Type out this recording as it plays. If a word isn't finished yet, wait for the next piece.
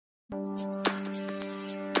Walking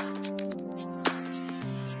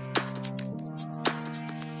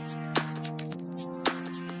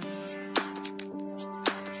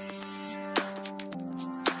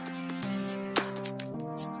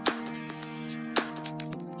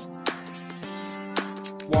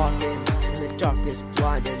in the darkness,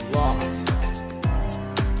 blind and lost,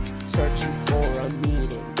 searching for a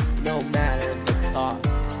meaning, no matter the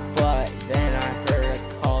cost. But then I heard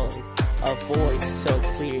a calling, a voice so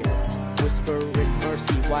clear, whispering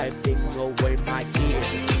mercy, wiping away my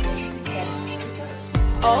tears.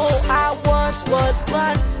 Oh, I once was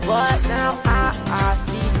blind, but now I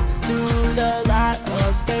see through the light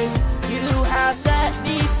of faith. You have set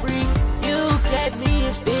me free. You gave me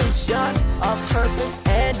a vision, a purpose,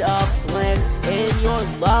 and a plan. In your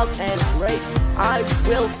love and grace, I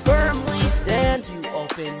will firmly stand. You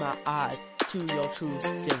open my eyes to your truth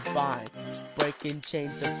divine, breaking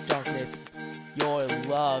chains of darkness. Your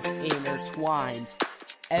love intertwines.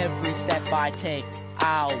 Every step I take,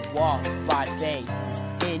 I'll walk by faith.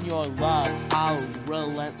 In your love, I'll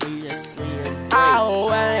relentlessly embrace. I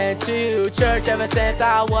went to church ever since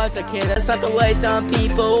I was a kid. That's not the way some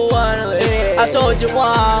people wanna live. I've told you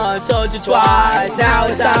once, told you twice. Now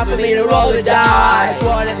it's time for me to roll the dice.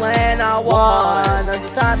 For this land I won, lots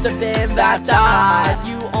of times I've been baptized.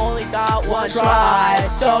 You only got one try,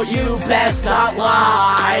 so you best not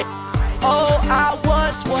lie. Oh, I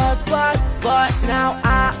once was blind, but now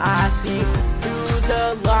I see through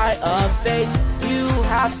the light of faith. You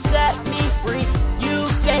have set me free. You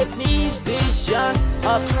gave me vision,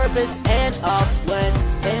 a purpose, and a plan.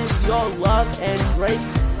 In your love and grace,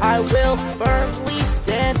 I will firmly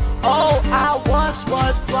stand. Oh, I once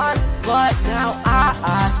was blind, but now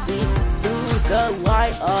I see through the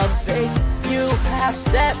light of faith. You have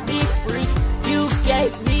set me free. You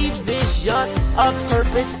gave me vision, a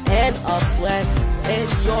purpose, and a plan. In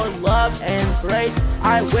your love and grace,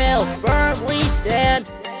 I will firmly stand.